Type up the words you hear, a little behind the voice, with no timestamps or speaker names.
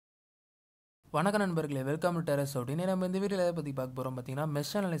வணக்கம் நண்பர்களே, welcome to terrace out. இன்னும் நம்ம இந்த வீடியோவில் எதை பற்றி பார்க்க போகிறோம் பார்த்தீங்கன்னா,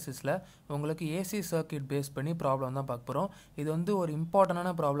 மெஷ் அனாலிசிஸில் உங்களுக்கு ஏசி சர்க்யூட் பேஸ் பண்ணி ப்ராப்ளம் தான் பார்க்க போகிறோம். இது வந்து ஒரு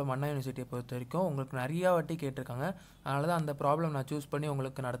இம்பார்ட்டண்டான ப்ராப்ளம் அண்ணா யூனிவர்சிட்டியை பொறுத்த வரைக்கும். உங்களுக்கு நிறையா வாட்டி கேட்டிருக்காங்க, அதனால தான் அந்த ப்ராப்ளம் நான் சூஸ் பண்ணி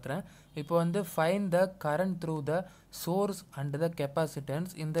உங்களுக்கு நடத்துகிறேன். இப்போ வந்து find the current through the source and the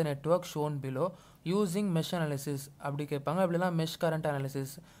capacitance in the network shown below using mesh analysis அப்படி கேட்பாங்க. அப்படின்னா மெஷ் கரண்ட்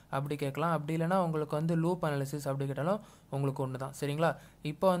அனாலிசிஸ் அப்படி கேட்கலாம். அப்படி இல்லைனா உங்களுக்கு வந்து லூப் அனாலிசிஸ் அப்படி கேட்டாலும் உங்களுக்கு ஒன்று தான். சரிங்களா?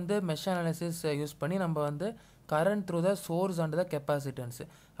 இப்போ வந்து மெஷ் அனாலிசிஸ் யூஸ் பண்ணி நம்ம வந்து current through the source and the capacitance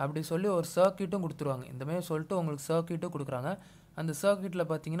அப்படி சொல்லி ஒரு சர்க்யூட்டும் கொடுத்துருவாங்க. இந்தமாதிரி சொல்லிட்டு உங்களுக்கு சர்க்யூட்டும் கொடுக்குறாங்க. அந்த சர்க்யூட்டில்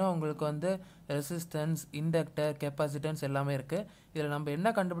பார்த்தீங்கன்னா உங்களுக்கு வந்து ரெசிஸ்டன்ஸ், இண்டக்டர், கெப்பாசிட்டன்ஸ் எல்லாமே இருக்குது. இதில் நம்ம என்ன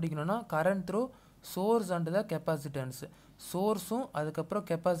கண்டுபிடிக்கணும்னா current through source and the capacitance, சோர்ஸும் அதுக்கப்புறம்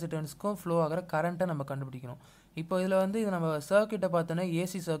கெப்பாசிட்டன்ஸ்க்கும் ஃப்ளோ ஆகிற கரண்ட்டை நம்ம கண்டுபிடிக்கணும். இப்போ இதில் வந்து இது நம்ம சர்க்யூட்டை பார்த்தோன்னா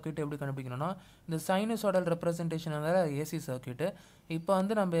ஏசி சர்க்யூட் எப்படி கண்டுபிடிக்கணும்னா இந்த சைனசாய்டல் ரெப்ரசன்டேஷன் ஏசி சர்க்யூட்டு. இப்போ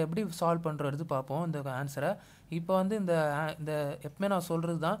வந்து நம்ம எப்படி சால்வ் பண்ணுறது பார்ப்போம் இந்த ஆன்சரை. இப்போ வந்து இந்த எப்பவுமே நான்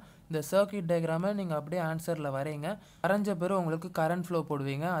சொல்கிறது தான், இந்த சர்க்யூட் டயக்ராமை நீங்கள் அப்படியே ஆன்சரில் வரைங்க. வரைஞ்ச பிறகு உங்களுக்கு கரண்ட் ஃப்ளோ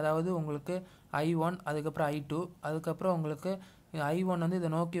போடுவீங்க. அதாவது உங்களுக்கு I1, அதுக்கப்புறம் I2, அதுக்கப்புறம் உங்களுக்கு I1 வந்து இதை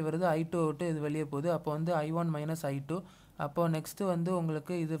நோக்கி வருது, I2 விட்டு இது வெளியே போகுது. அப்போ வந்து I1 மைனஸ் I2. அப்போது நெக்ஸ்ட்டு வந்து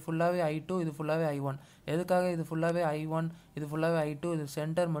உங்களுக்கு இது ஃபுல்லாகவே I2, இது ஃபுல்லாகவே I1. எதுக்காக இது ஃபுல்லாகவே I1, இது ஃபுல்லாகவே I2, இது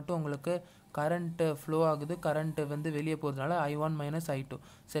சென்டர் மட்டும் உங்களுக்கு கரண்ட்டு ஃப்ளோ ஆகுது, கரண்ட்டு வந்து வெளியே போகிறதுனால I1 மைனஸ் I2.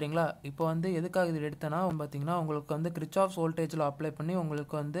 சரிங்களா? இப்போ வந்து எதுக்காக இது எடுத்தேன்னா பார்த்தீங்கன்னா உங்களுக்கு வந்து கிர்ச்சாஃப்ஸ் வோல்டேஜில் அப்ளை பண்ணி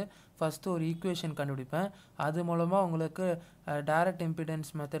உங்களுக்கு வந்து ஃபஸ்ட்டு ஒரு ஈக்குவேஷன் கண்டுபிடிப்பேன். அது மூலமாக உங்களுக்கு டைரக்ட் இம்பிடன்ஸ்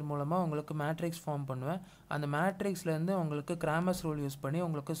மெத்தட் மூலமாக உங்களுக்கு மேட்ரிக்ஸ் ஃபார்ம் பண்ணுவேன். அந்த மேட்ரிக்ஸ்லேருந்து உங்களுக்கு கிராமர்ஸ் ரூல் யூஸ் பண்ணி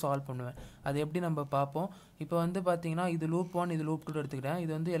உங்களுக்கு சால்வ் பண்ணுவேன். அது எப்படி நம்ம பார்ப்போம். இப்போ வந்து பார்த்தீங்கன்னா இது லூப் 1, இது லூப் 2 எடுத்துக்கிட்டேன்.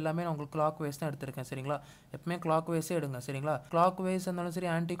 இது வந்து எல்லாமே நான் உங்களுக்கு கிளாக் வைஸ் தான் எடுத்திருக்கேன். சரிங்களா? எப்பவுமே கிளாக் வைஸே எடுங்க. சரிங்களா? கிளாக் வைஸ் இருந்தாலும் சரி,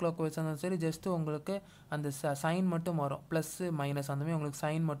 ஆன்டி கிளாக் வைஸ் இருந்தாலும் சரி, ஜஸ்ட்டு உங்களுக்கு அந்த சைன் மட்டும் மாறும், ப்ளஸ்ஸு மைனஸ் அந்தமாதிரி உங்களுக்கு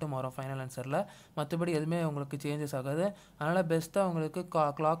சைன் மட்டும் மாறும் ஃபைனல் ஆன்சரில். மற்றபடி எதுவுமே உங்களுக்கு சேஞ்சஸ் ஆகாது. அதனால் பெஸ்ட்டாக உங்களுக்கு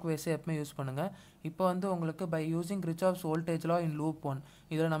கிளாக் வைஸே எப்பவுமே யூஸ் பண்ணுங்கள். இப்போ வந்து உங்களுக்கு by using Kirchhoff's voltage law in loop 1,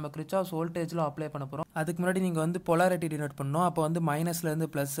 இதில் நம்ம கிர்ச்சாஃப்ஸ் வோல்டேஜ் லா அப்ளை பண்ண போகிறோம். அதுக்கு முன்னாடி நீங்கள் வந்து பொலாரிட்டி டினோட் பண்ணணும். அப்போ வந்து மைனஸ்லேருந்து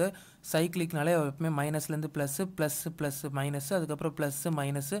ப்ளஸ்ஸு, சைக்கிளிக்னாலே எப்பவுமே மைனஸ்லேருந்து ப்ளஸ்ஸு, ப்ளஸ்ஸு மைனஸ்ஸு, அதுக்கப்புறம் ப்ளஸ்ஸு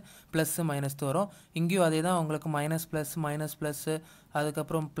மைனஸு, ப்ளஸ்ஸு மைனஸ் வரும். இங்கேயும் அதே தான், உங்களுக்கு மைனஸ் ப்ளஸ்ஸு,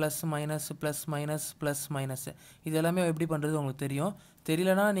 அதுக்கப்புறம் ப்ளஸ் மைனஸ். இது எல்லாமே எப்படி பண்ணுறது உங்களுக்கு தெரியும்.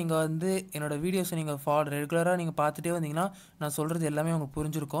 தெரியலனா நீங்கள் வந்து என்னோடய வீடியோஸை நீங்கள் ரெகுலராக நீங்கள் பார்த்துட்டே வந்தீங்கன்னா நான் சொல்கிறது எல்லாமே உங்களுக்கு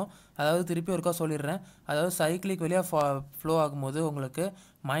புரிஞ்சிருக்கும். அதாவது திருப்பி ஒருக்கா சொல்லிடுறேன். அதாவது சைக்கிளிக் வழியாக ஃப்ளோ ஆகும்போது உங்களுக்கு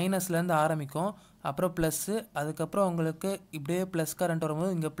மைனஸ்லேருந்து ஆரம்பிக்கும், அப்புறம் ப்ளஸ்ஸு, அதுக்கப்புறம் உங்களுக்கு இப்படியே ப்ளஸ் கரண்ட்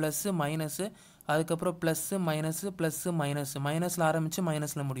வரும்போது இங்கே ப்ளஸ்ஸு மைனஸு, அதுக்கப்புறம் ப்ளஸ்ஸு மைனஸில் ஆரம்பித்து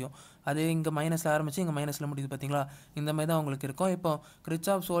மைனஸில் முடியும். அதே இங்கே மைனஸில் ஆரம்பித்து இங்கே மைனஸில் முடியுது. பார்த்தீங்களா? இந்த மாதிரி தான் உங்களுக்கு இருக்கும். இப்போ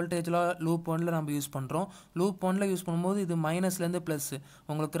கிர்ச்சாஃப்ஸ் வோல்டேஜ்லாம் லூப் 1ல் நம்ம யூஸ் பண்ணுறோம். லூப் 1ல் யூஸ் பண்ணும்போது இது மைனஸ்லேருந்து ப்ளஸ்ஸு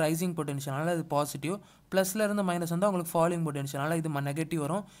உங்களுக்கு ரைசிங் பொட்டென்ஷியல், அதனால் இது பாசிட்டிவ். ப்ளஸ்லேருந்து மைனஸ் வந்தால் உங்களுக்கு ஃபாலிங் பொட்டென்ஷியல், அதனால் இது நெகட்டிவ்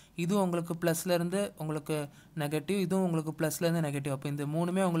வரும். இதுவும் உங்களுக்கு ப்ளஸ்லேருந்து உங்களுக்கு நெகட்டிவ், இதுவும் உங்களுக்கு ப்ளஸ்லேருந்து நெகட்டிவ். அப்போ இந்த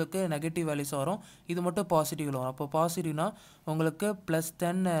மூணுமே உங்களுக்கு நெகட்டிவ் வேல்யூஸ் வரும். இது மட்டும் பாசிட்டிவில் வரும். அப்போ பாசிட்டிவ்னா உங்களுக்கு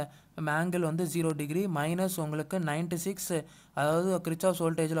 +10 ஆங்கிள் வந்து 0 டிகிரி, மைனஸ் உங்களுக்கு 96, அதாவது கிர்ச்சாஃப்ஸ்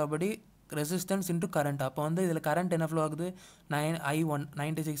வோல்டேஜில் அப்படி ரெசிஸ்டன்ஸ் இன்ட்டு கரண்ட். அப்போ வந்து இதில் கரண்ட் என்ன ஃப்ளோ ஆகுது, I1,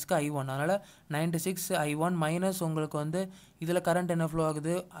 96க்கு I1, அதனால் 96 I1 மைனஸ் உங்களுக்கு வந்து இதில் கரண்ட் என்ன ஃப்ளோ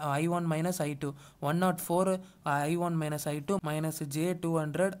ஆகுது, I1 minus I2, 104 I1 minus I2 minus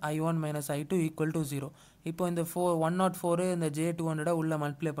J200 I1 minus I2 equal to 0. இப்போ இந்த 104 இந்த J200 உள்ளே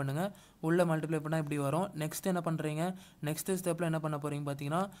மல்டிப்ளை பண்ணுங்கள். உள்ளே மல்டிப்ளை பண்ணால் இப்படி வரும். நெக்ஸ்ட் என்ன பண்ணுறீங்க, நெக்ஸ்ட் ஸ்டெப்பில் என்ன பண்ண போகிறீங்க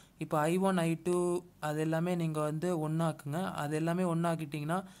பார்த்தீங்கன்னா, இப்போ I1 I2 அது எல்லாமே நீங்கள் வந்து ஒன்றாக்குங்க. அது எல்லாமே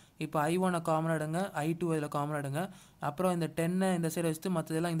ஒன்றாக்கிட்டிங்கன்னா இப்போ I1 காமன் எடுங்க, I2 இதில் காமன் எடுங்க. அப்புறம் இந்த 10 இந்த சைடு வச்சுட்டு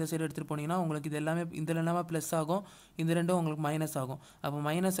மற்றதெல்லாம் இந்த சைடு எடுத்துகிட்டு போனீங்கன்னா உங்களுக்கு இது எல்லாமே இதில் எல்லாமே ப்ளஸ் ஆகும், இது ரெண்டும் உங்களுக்கு மைனஸ் ஆகும். அப்போ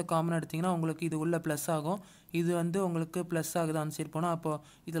மைனஸை காமன் எடுத்திங்கன்னா உங்களுக்கு இது உள்ள ப்ளஸ் ஆகும். இது வந்து உங்களுக்கு ப்ளஸ் ஆகுது அந்த சைடு போனால். அப்போது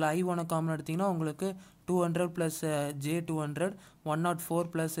இதில் I1 காமன் எடுத்திங்கன்னா உங்களுக்கு 200 plus J200, 104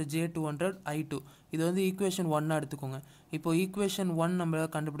 plus J200 I2. இது வந்து ஈக்குவேஷன் 1 எடுத்துக்கோங்க. இப்போ ஈக்குவேஷன் 1 நம்ம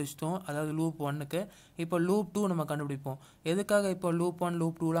கண்டுபிடிச்சிட்டோம், அதாவது லூப் 1க்கு. இப்போ லூப் 2 நம்ம கண்டுபிடிப்போம். எதுக்காக இப்போ லூப் 1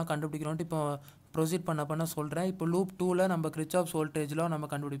 லூப் 2லாம் கண்டுபிடிக்கணும்ட்டு இப்போ ப்ரொசீட் பண்ண சொல்கிறேன். இப்போ லூப் 2ல் நம்ம கிர்ச்சாஃப்ஸ் வோல்டேஜில் நம்ம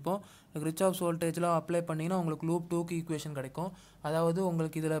கண்டுபிடிப்போம். கிர்ச்சாஃப்ஸ் வோல்டேஜில் அப்ளை பண்ணிங்கன்னா உங்களுக்கு லூப் 2க்கு ஈக்குவேஷன் கிடைக்கும். அதாவது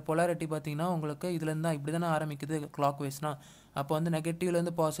உங்களுக்கு இதில் பொலாரிட்டி பார்த்தீங்கன்னா உங்களுக்கு இதுலேருந்து தான் இப்படி தானே ஆரம்பிக்குது கிளாக் வைஸ்னால், அப்போ வந்து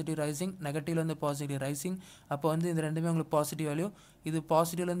நெகட்டிவ்லேருந்து பாசிட்டிவ் ரைசிங், நெகட்டிவ்லேருந்து பாசிட்டிவ் ரைசிங். அப்போ வந்து இது ரெண்டுமே உங்களுக்கு பாசிட்டிவ் வேல்யூ. இது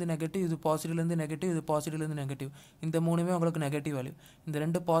பாசிட்டிவ்லேருந்து நெகட்டிவ், இது பாசிட்டிவ்லேருந்து நெகட்டிவ், இது பாசிட்டிவ்லேருந்து நெகட்டிவ். இந்த மூணுமே உங்களுக்கு நெகட்டிவ் வேல்யூ. இந்த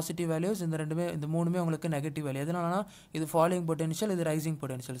ரெண்டு பாசிட்டிவ் வேல்யூஸ், இந்த மூணுமே உங்களுக்கு நெகட்டிவ் வேல்யூ. எதனாலனா இது ஃபாலிங் பொட்டென்ஷியல், இது ரைசிங்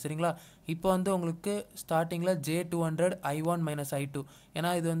பொட்டென்ஷியல். சரிங்களா? இப்போ வந்து உங்களுக்கு ஸ்டார்டிங்கில் J200 I1 மைனஸ் I2,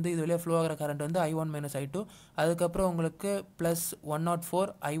 ஏன்னா இது வந்து இது வழியாக ஃப்ளோ ஆகிற கரண்ட் வந்து I1 மைனஸ் I2. அதுக்கப்புறம் உங்களுக்கு ப்ளஸ் 104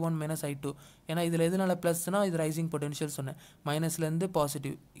 I1 மைனஸ் I2, ஏன்னா இதில் எதனால ப்ளஸ்னால் இது ரைசிங் பொட்டென்ஷியல் சொன்னேன். மைனஸ்லேருந்து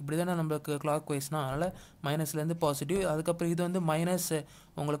பாசிட்டிவ், இப்படி தானே நம்மளுக்கு கிளாக் வைஸ்னால், அதனால் மைனஸ்லேருந்து பாசிட்டிவ். அதுக்கப்புறம் இது வந்து மைனஸ்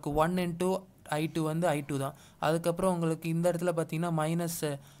உங்களுக்கு 1 இன்ட்டு I2 வந்து I2 தான். அதுக்கப்புறம் உங்களுக்கு இந்த இடத்துல பார்த்தீங்கன்னா மைனஸ்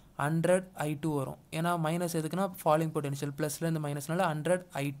 100 I2 வரும். ஏன்னா மைனஸ் எதுக்குன்னா ஃபாலிங் பொட்டென்ஷியல், ப்ளஸ்லேருந்து மைனஸ்னால 100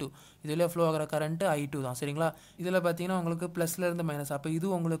 I2. இதில் ஃப்ளோ ஆகிற கரண்ட்டு I2 தான். சரிங்களா? இதில் பார்த்தீங்கன்னா உங்களுக்கு ப்ளஸ்லேருந்து மைனஸ், அப்போ இது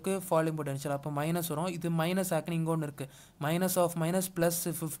உங்களுக்கு ஃபாலிங் பொட்டென்ஷியல், அப்போ மைனஸ் வரும். இது மைனஸ் ஆக்குன்னு இங்கே ஒன்று இருக்குது, minus of minus plus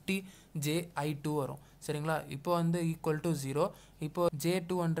 50 J I2 வரும். சரிங்களா? இப்போ வந்து ஈக்குவல் டு 0. இப்போ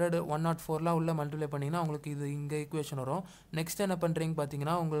J200 104லாம் உள்ள மல்டிப்ளை பண்ணிங்கன்னா உங்களுக்கு இது இங்கே ஈக்குவேஷன் வரும். நெக்ஸ்ட் என்ன பண்ணுறீங்க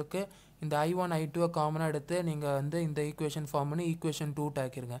பார்த்தீங்கன்னா, உங்களுக்கு இந்த I1 I2 காமனாக எடுத்து நீங்கள் வந்து இந்த ஈக்குவேஷன் ஃபார்ம் பண்ணி ஈக்குவேஷன் 2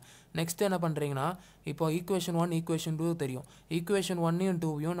 ஆக்கிருங்க. நெக்ஸ்ட் என்ன பண்ணுறீங்கன்னா, இப்போ ஈக்குவேஷன் 1 ஈக்குவேஷன் 2 தெரியும். ஈக்குவேஷன் 1ஐயும்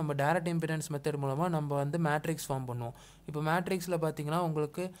 2ஐயும் நம்ம டைரக்ட் இம்பிடன்ஸ் மெத்தட் மூலமாக நம்ம வந்து மேட்ரிக்ஸ் ஃபார்ம் பண்ணுவோம். இப்போ மேட்ரிக்ஸில் பார்த்தீங்கன்னா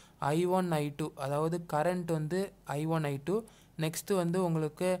உங்களுக்கு I1 I2, அதாவது கரண்ட் வந்து I1 I2. நெக்ஸ்ட்டு வந்து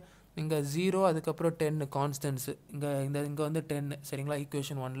உங்களுக்கு இங்கே 0, அதுக்கப்புறம் 10 கான்ஸ்டன்ஸு, இங்கே வந்து 10. சரிங்களா?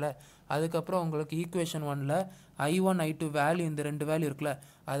 ஈக்குவேஷன் 1ல். அதுக்கப்புறம் உங்களுக்கு ஈக்குவேஷன் 1ல் I1 I2 வேல்யூ, இந்த ரெண்டு வேல்யூ இருக்குல்ல,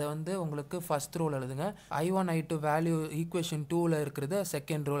 அதை வந்து உங்களுக்கு ஃபஸ்ட் ரோல் எழுதுங்க. I1 I2 வேல்யூ ஈக்குவேஷன் 2ல் இருக்கிறது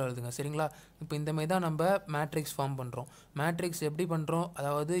செகண்ட் ரோல் எழுதுங்க. சரிங்களா? இப்போ இந்த மாதிரி தான் நம்ம மேட்ரிக்ஸ் ஃபார்ம் பண்ணுறோம். மேட்ரிக்ஸ் எப்படி பண்ணுறோம்,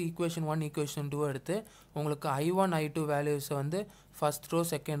 அதாவது ஈக்குவேஷன் 1 ஈக்குவேஷன் 2 எடுத்து உங்களுக்கு I1 I2 வேல்யூஸை வந்து ஃபஸ்ட் ரோ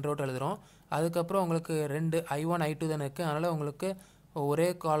செகண்ட் ரோட் எழுதுகிறோம். அதுக்கப்புறம் உங்களுக்கு ரெண்டு I1 I2 தானே இருக்குது, அதனால் உங்களுக்கு ஒரே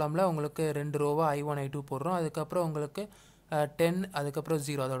காலமில் உங்களுக்கு ரெண்டு ரோவாக I1 I2 போடுறோம். அதுக்கப்புறம் உங்களுக்கு 10, அதுக்கப்புறம்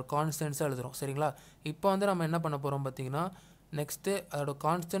 0, அதோட கான்ஸ்டன்ஸாக எழுதுகிறோம். சரிங்களா? இப்போ வந்து நம்ம என்ன பண்ண போகிறோம் பார்த்தீங்கன்னா, நெக்ஸ்ட்டு அதோட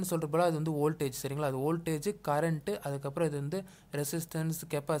கான்ஸ்டன்ட் சொல்கிற போல் அது வந்து வோல்டேஜ். சரிங்களா? அது வோல்டேஜ், கரண்ட்டு, அதுக்கப்புறம் இது வந்து ரெசிஸ்டன்ஸ்,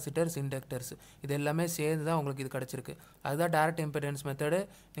 கெப்பாசிட்டர்ஸ், இண்டக்டர்ஸ், இது எல்லாமே சேர்ந்து தான் உங்களுக்கு இது கிடச்சிருக்கு. அதுதான் டைரக்ட் இம்பிடன்ஸ் மெத்தடு.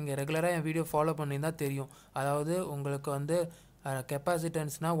 நீங்கள் ரெகுலராக என் வீடியோ ஃபாலோ பண்ணியிருந்தால் தெரியும். அதாவது உங்களுக்கு வந்து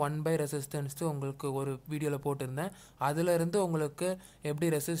கெப்பாசிட்டன்ஸ்னால் 1 ரெசிஸ்டன்ஸு உங்களுக்கு ஒரு வீடியோவில் போட்டிருந்தேன். அதிலிருந்து உங்களுக்கு எப்படி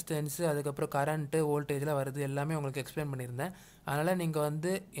ரெசிஸ்டன்ஸு, அதுக்கப்புறம் கரண்ட்டு, வோல்டேஜில் வருது எல்லாமே உங்களுக்கு எக்ஸ்பிளைன் பண்ணியிருந்தேன். அதனால் நீங்கள்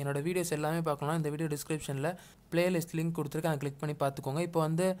வந்து என்னோடய வீடியோஸ் எல்லாமே பார்க்கலாம். இந்த வீடியோ டிஸ்கிரிப்ஷனில் பிளேலிஸ்ட் லிங்க் கொடுத்துருக்கேன், அதை கிளிக் பண்ணி பார்த்துக்கோங்க. இப்போ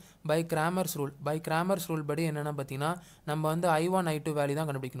வந்து பை கிராமர்ஸ் ரூல் படி என்னென்னா பார்த்தீங்கன்னா, நம்ம வந்து I1 I2 வேல்யூ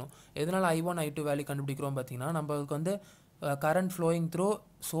தான் கண்டுபிடிக்கணும். எதனால் I1 I2 வேல்யூ கண்டுபிடிக்கிறோம் பார்த்தீங்கன்னா, நம்மளுக்கு வந்து கரண்ட் ஃப்ளோயிங் த்ரூ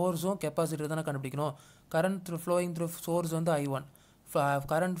சோர்ஸும் கெப்பாசிட்டர் தானே கண்டுபிடிக்கணும். கரண்ட் ஃப்ளோயிங் த்ரூ சோர்ஸ் வந்து I1,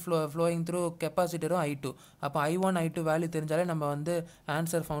 current flowing through கெப்பாசிட்டரும் I2. அப்போ I1 I2 வேல்யூ தெரிஞ்சாலே நம்ம வந்து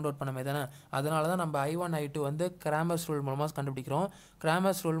ஆன்சர் ஃபவுண்ட் அவுட் பண்ண மாதிரி தானே. அதனால தான் நம்ம I1 I2 வந்து கிராமர்ஸ் ரூல் மூலமாக கண்டுபிடிக்கிறோம்.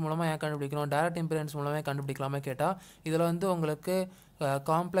 கிராமர்ஸ் ரூல் மூலமாக ஏன் கண்டுபிடிக்கிறோம், டைரக்ட் இம்பிடன்ஸ் மூலமாக கண்டுபிடிக்கலாமே கேட்டால், இதில் வந்து உங்களுக்கு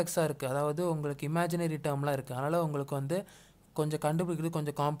காம்ப்ளெக்ஸாக இருக்குது, அதாவது உங்களுக்கு இமேஜினரி டேர்ம்லாம் இருக்குது. அதனால் உங்களுக்கு வந்து கொஞ்சம் கண்டுபிடிக்கிறது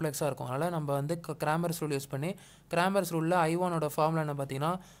கொஞ்சம் காம்ப்ளெக்ஸாக இருக்கும். அதனால் நம்ம வந்து கிராமர்ஸ் ரூல் யூஸ் பண்ணி, கிராமர்ஸ் ரூலில் I1ஓட ஃபார்முலா என்ன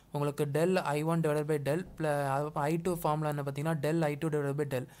பார்த்தீங்கன்னா, உங்களுக்கு del I1 divided by del I2 formula என்ன பார்த்தீங்கன்னா del I2 divided by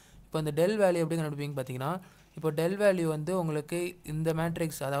del. இப்போ இந்த டெல் வேல்யூ எப்படி கண்டுபிடிப்பீங்க பார்த்தீங்கன்னா, இப்போ டெல் வேல்யூ வந்து உங்களுக்கு இந்த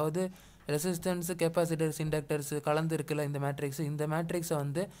மேட்ரிக்ஸ், அதாவது ரெசிஸ்டன்ஸு, கெப்பாசிட்டர்ஸ், இண்டக்டர்ஸ் கலந்து இருக்குல்ல இந்த மேட்ரிக்ஸை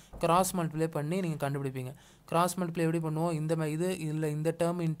வந்து கிராஸ் மல்டிப்ளை பண்ணி நீங்கள் கண்டுபிடிப்பீங்க. கிராஸ் மல்டிப்ளை எப்படி பண்ணுவோம், இந்த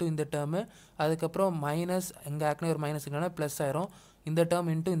டேர்ம் இன்ட்டு இந்த டேர்மு, அதுக்கப்புறம் மைனஸ், இங்கே ஆக்னே ஒரு மைனஸ் இல்லைனா ப்ளஸ் ஆயிரும், இந்த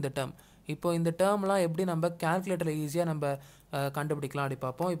டேர்ம் இன்ட்டு இந்த டேர்ம். இப்போ இந்த டேர்ம்லாம் எப்படி நம்ம கால்குலேட்டரில் ஈஸியாக நம்ம கண்டுபிடிக்கலாம் அப்படி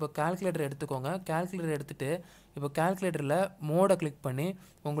பார்ப்போம். இப்போ கால்குலேட்டர் எடுத்துக்கோங்க. கால்குலேட்டர் எடுத்துகிட்டு இப்போ கால்குலேட்டரில் மோடை கிளிக் பண்ணி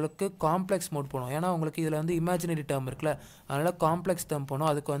உங்களுக்கு காம்ப்ளெக்ஸ் மோட் போகணும். ஏன்னா உங்களுக்கு இதில் வந்து இமேஜினரி டேர்ம் இருக்குல்ல, அதனால் காம்ப்ளெக்ஸ் டேர்ம் போகணும்.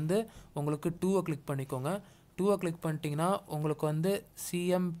 அதுக்கு வந்து உங்களுக்கு 2 கிளிக் பண்ணிக்கோங்க. 2 கிளிக் பண்ணிட்டீங்கன்னா உங்களுக்கு வந்து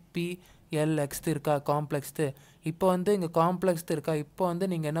CMPLX இருக்கா, காம்ப்ளெக்ஸ்து. இப்போ வந்து இங்கே காம்ப்ளெக்ஸ்து இருக்கா. இப்போ வந்து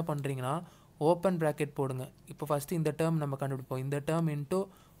நீங்கள் என்ன பண்ணுறீங்கன்னா ஓப்பன் ப்ராக்கெட் போடுங்க. இப்போ ஃபஸ்ட்டு இந்த டேர்ம் நம்ம கண்டுபிடிப்போம். இந்த டேர்ம் இன்ட்டு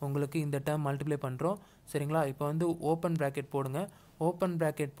உங்களுக்கு இந்த டேர்ம் மல்டிப்ளை பண்ணுறோம். சரிங்களா? இப்போ வந்து ஓப்பன் ப்ராக்கெட் போடுங்க. ஓப்பன்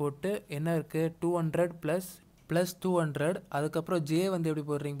ப்ராக்கெட் போட்டு என்ன இருக்குது, 200 ப்ளஸ் 200, அதுக்கப்புறம் ஜே வந்து எப்படி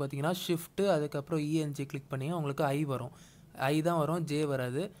போடுறீங்க பார்த்தீங்கன்னா ஷிஃப்ட்டு, அதுக்கப்புறம் ENG கிளிக் பண்ணி உங்களுக்கு I வரும். I தான் வரும், ஜே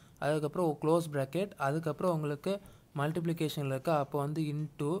வராது. அதுக்கப்புறம் க்ளோஸ் ப்ராக்கெட், அதுக்கப்புறம் உங்களுக்கு மல்டிப்ளிகேஷனில் இருக்கா, அப்போ வந்து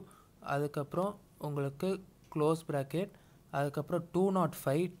இன்ட்டு, அதுக்கப்புறம் உங்களுக்கு க்ளோஸ் ப்ராக்கெட், அதுக்கப்புறம்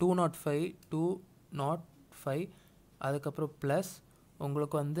 205, அதுக்கப்புறம் ப்ளஸ்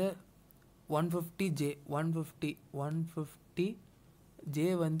உங்களுக்கு வந்து 150 ஜே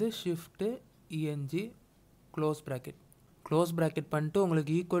வந்து ஷிஃப்ட்டு ENG க்ளோஸ் ப்ராக்கெட் பண்ணிட்டு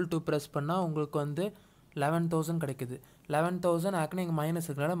உங்களுக்கு ஈக்குவல் டு ப்ரெஸ் பண்ணால் உங்களுக்கு வந்து 11,000 கிடைக்குது. 11,000 ஆக்குனா இங்கே மைனஸ்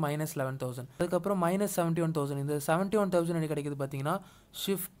இருக்கிறனால -11,000. அதுக்கப்புறம் -71,000. இந்த 71,000 என்ன கிடைக்குது பார்த்தீங்கன்னா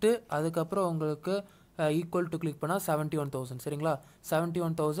ஷிஃப்ட்டு அதுக்கப்புறம் உங்களுக்கு ஈக்குவல் டு கிளிக் பண்ணால் 71,000 சரிங்களா.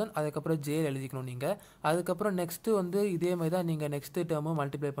 71,000 அதுக்கப்புறம் ஜே எழுதிக்கணும் நீங்கள். அதுக்கப்புறம் நெக்ஸ்ட்டு வந்து இதே மாதிரி தான் நீங்கள் நெக்ஸ்ட்டு டேர்மும்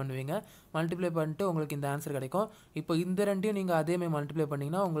மல்டிப்ளை பண்ணுவீங்க. மல்டிப்ளை பண்ணிட்டு உங்களுக்கு இந்த ஆன்சர் கிடைக்கும். இப்போ இந்த ரெண்டையும் நீங்கள் அதேமாதிரி மல்டிப்ளை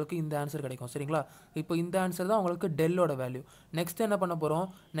பண்ணிங்கன்னா உங்களுக்கு இந்த ஆன்சர் கிடைக்கும் சரிங்களா. இப்போ இந்த ஆன்சர் தான் உங்களுக்கு டெல்லோட வேல்யூ. நெக்ஸ்ட்டு என்ன பண்ண போகிறோம்,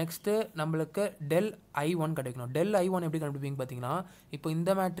 நெக்ஸ்ட்டு நம்மளுக்கு டெல் I1 கிடைக்கணும். டெல் I1 எப்படி கண்டுபிடிப்பீங்க பார்த்தீங்கன்னா இப்போ இந்த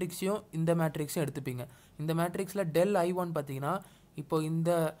மேட்ரிக்ஸையும் எடுத்துப்பீங்க. இந்த மேட்ரிக்ஸில் டெல் I1 பார்த்தீங்கன்னா இப்போ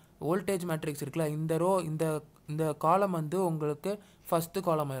இந்த வோல்டேஜ் மேட்ரிக்ஸ் இருக்குல்ல, இந்த ரோ இந்த காலம் வந்து உங்களுக்கு ஃபஸ்ட்டு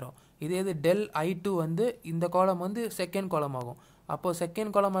காலம் ஆயிரும். இது டெல் I2 வந்து இந்த காலம் வந்து செகண்ட் காலம் ஆகும். அப்போது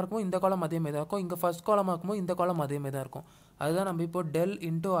செகண்ட் காலமாக இருக்கும்போது இந்த காலம் அதே மாதிரி தான் இருக்கும், இங்கே ஃபஸ்ட் காலமாக இருக்கும்போது இந்த காலம் அதே மாதிரி தான் இருக்கும். அதுதான் நம்ம இப்போ del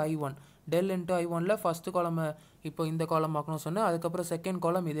into I1 del into I1ல் first காலமை இப்போ இந்த காலம் ஆக்கணும்னு சொன்னால் அதுக்கப்புறம் செகண்ட்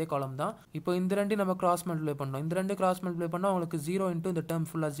காலம் இதே காலம் தான். இப்போ இந்த ரெண்டையும் நம்ம கிராஸ் மல்டிப்ளை பண்ணோம். இந்த ரெண்டு கிராஸ் மல்டிப்ளை பண்ணால் உங்களுக்கு 0 இன்ட்டு இந்த டேர்ம்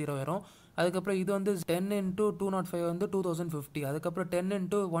ஃபுல்லாக 0 வரும். அதுக்கப்புறம் இது வந்து 10 இன்ட்டு 205 வந்து 2050. அதுக்கப்புறம் 10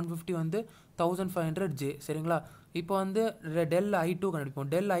 இன்ட்டு 150 வந்து 1500 ஜே சரிங்களா. இப்போ வந்து டெல் I2 கண்டுபிடிப்போம்.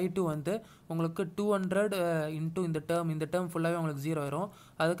 டெல் I2 வந்து உங்களுக்கு 200 இன்ட்டு இந்த டேர்ம் ஃபுல்லாகவே உங்களுக்கு 0 வரும்.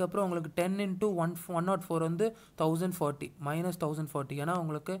 அதுக்கப்புறம் உங்களுக்கு 10 இன்ட்டு 104 வந்து 1040 -1040. ஏன்னா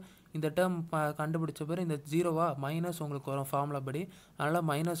உங்களுக்கு இந்த டேர்ம் கண்டுபிடிச்ச பேர் இந்த 0வா மைனஸ் உங்களுக்கு வரும் ஃபார்முலா படி, அதனால்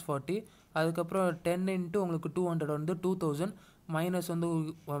 -40. அதுக்கப்புறம் 10 இன்ட்டு உங்களுக்கு 200 வந்து 2000 மைனஸ் வந்து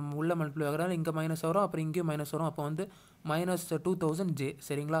உள்ள மல்டிப்ளை ஆகிறதால இங்கே மைனஸ் வரும், அப்புறம் இங்கேயும் மைனஸ் வரும். அப்போ வந்து -2000 ஜே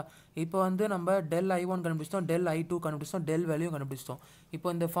சரிங்களா. இப்போ வந்து நம்ம டெல் I1 கண்டுபிடிச்சிட்டோம், டெல் I2 கண்டுபிடிச்சிட்டோம், டெல் வேல்யூ கண்டுபிடிச்சிட்டோம். இப்போ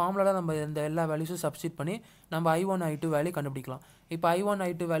இந்த ஃபார்முலாவில் நம்ம இந்த எல்லா வேல்யூஸும் சப்ஸ்டிட் பண்ணி நம்ம I1 I2 வேல்யூ கண்டுபிடிக்கலாம். இப்போ I1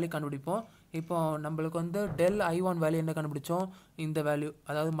 I2 வேல்யூ கண்டுபிடிப்போம். இப்போ நம்மளுக்கு வந்து டெல் I1 வேல்யூ என்ன கண்டுபிடிச்சோம், இந்த வேல்யூ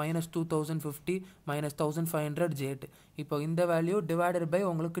அதாவது -2050 -1500 ஜேட். இப்போ இந்த வேல்யூ டிவைடட் பை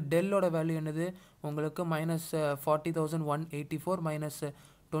உங்களுக்கு டெல்லோட வேல்யூ என்னது, உங்களுக்கு -40,184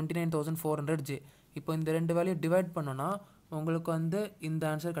 -29,400 ஜே. இப்போ இந்த ரெண்டு வேல்யூ டிவைட் பண்ணோன்னா உங்களுக்கு வந்து இந்த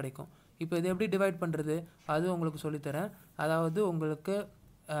ஆன்சர் கிடைக்கும். இப்போ இது எப்படி டிவைட் பண்ணுறது அது உங்களுக்கு சொல்லித்தரேன். அதாவது உங்களுக்கு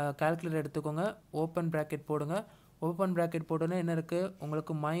கால்குலேட்டர் எடுத்துக்கோங்க, ஓப்பன் ப்ராக்கெட் போடுங்க. ஓப்பன் ப்ராக்கெட் போட்டோன்னே என்ன இருக்குது,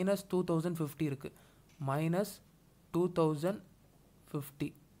 உங்களுக்கு -2050 இருக்குது. -2050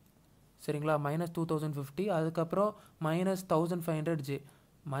 சரிங்களா, -2050. அதுக்கப்புறம் -1500 ஜே,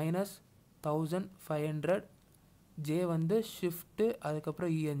 -1500 ஜே வந்து ஷிஃப்ட்டு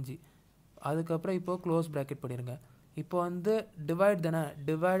அதுக்கப்புறம் இஎன்ஜி. அதுக்கப்புறம் இப்போது க்ளோஸ் ப்ராக்கெட் பண்ணிடுங்க. இப்போ வந்து டிவைட் தானே,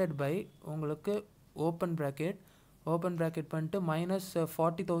 டிவைடட் பை உங்களுக்கு ஓப்பன் ப்ராக்கெட் பண்ணிட்டு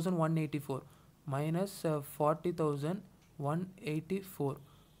 -40,184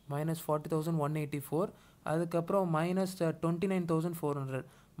 -40,184 அதுக்கப்புறம் -29,400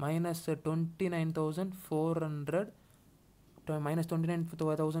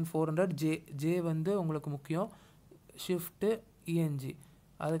 -29,400 ஜே வந்து உங்களுக்கு முக்கியம், ஷிஃப்ட்டு இஎன்ஜி.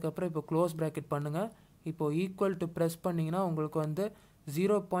 அதுக்கப்புறம் இப்போ க்ளோஸ் ப்ராக்கெட் பண்ணுங்கள். இப்போது ஈக்குவல் டு ப்ரெஸ் பண்ணிங்கன்னா உங்களுக்கு வந்து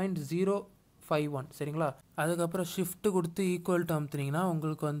 0.051 சரிங்களா. அதுக்கப்புறம் ஷிஃப்ட்டு கொடுத்து ஈக்குவல் டு அமுத்துனீங்கன்னா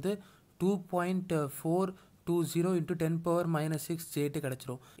உங்களுக்கு வந்து 2.420 × 10⁻⁻6 ஜேட்டு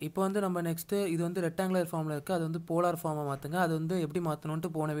கிடச்சிரும். இப்போ வந்து நம்ம நெக்ஸ்ட்டு இது வந்து ரெக்டாங்குலர் ஃபார்மில் இருக்குது, அது வந்து போலார் ஃபார்மாக மாற்றுங்க. அது வந்து எப்படி மாற்றணுன்ட்டு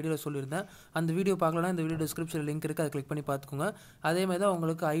போன வீடியோவில் சொல்லியிருந்தேன். அந்த வீடியோ பார்க்கலன்னா இந்த வீடியோ டிஸ்கிரிப்ஷனில் லிங்க் இருக்குது, அதை கிளிக் பண்ணி பார்த்துக்கோங்க. அதேமாதிரி தான்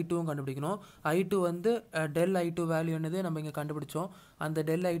உங்களுக்கு I2வும் கண்டுபிடிக்கணும். I2 வந்து டெல் I2 வேல்யூ என்னது நம்ம இங்கே கண்டுபிடிச்சோம். அந்த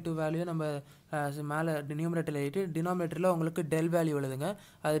டெல் I2 வேல்யூ நம்ம மேலே நியூமரேட்டரில் எழுதிட்டு டினாமினேட்டரில் உங்களுக்கு டெல் வேல்யூ எழுதுங்க.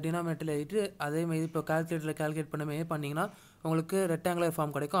 அது டினாமினேட்டரில் எழுதிட்டு அதேமாதிரி இப்போ கால்குலேட்டரில் கால்குலேட் பண்ணவே பண்ணிங்கன்னா உங்களுக்கு ரெக்டாங்குலர்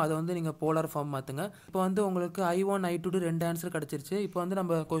ஃபார்ம் கிடைக்கும். அதை வந்து நீங்கள் போலார் ஃபார்ம் மாற்றுங்க. இப்போ வந்து உங்களுக்கு I1 I2 ரெண்டு ஆன்சர் கிடச்சிருச்சு. இப்போ வந்து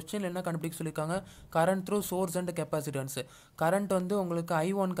நம்ம கொஸ்டினில் என்ன கண்டுபிடிக்க சொல்லியிருக்காங்க, current through source and capacitance. Current வந்து உங்களுக்கு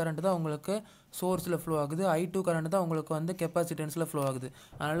I1 கரண்ட் தான் உங்களுக்கு சோர்ஸில் ஃப்ளோ ஆகுது, I2 கரண்ட் தான் உங்களுக்கு வந்து கெப்பாசிட்டன்ஸில் ஃப்ளோ ஆகுது.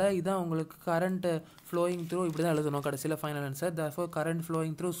 அதனால் இதான் உங்களுக்கு கரண்ட் ஃப்ளோயிங் த்ரூ இப்படி தான் எழுதணும் கடைசியில் final answer. therefore current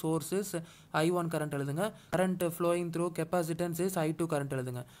flowing through sources I1 current எழுதுங்க, current flowing through capacitance is I2 current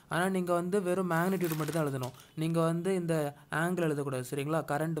எழுதுங்க. ஆனால் நீங்கள் வந்து வெறும் மேக்னிடியூட் மட்டும் தான் எழுதணும், நீங்கள் வந்து இந்த ஆங்கிள் எழுதக்கூடாது சரிங்களா.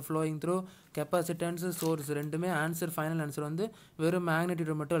 Current flowing through capacitance source ரெண்டுமே ஆன்சர் ஃபைனல் ஆன்சர் வந்து வெறும்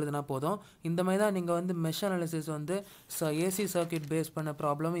மேக்னிடியூட் மட்டும் எழுதினா போதும். இந்த மாதிரி தான் நீங்கள் வந்து மெஷ் அனாலிசிஸ் வந்து ஏசி சர்க்யூட் பேஸ் பண்ண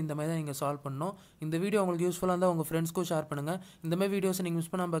ப்ராப்ளம் இந்த மாதிரி தான் நீங்கள் சால்வ் பண்ணணும். இந்த வீடியோ உங்களுக்கு யூஸ்ஃபுல்லாக இருந்தால் உங்கள் ஃப்ரெண்ட்ஸ்க்கும் ஷேர் பண்ணுங்கள். இந்த மாதிரி வீடியோஸை நீங்கள்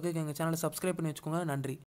மிஸ் பண்ணாமல் பார்க்க எங்கள் சேனலை சப்ஸ்கிரைப் பண்ணி வச்சுக்கோங்க. நன்றி.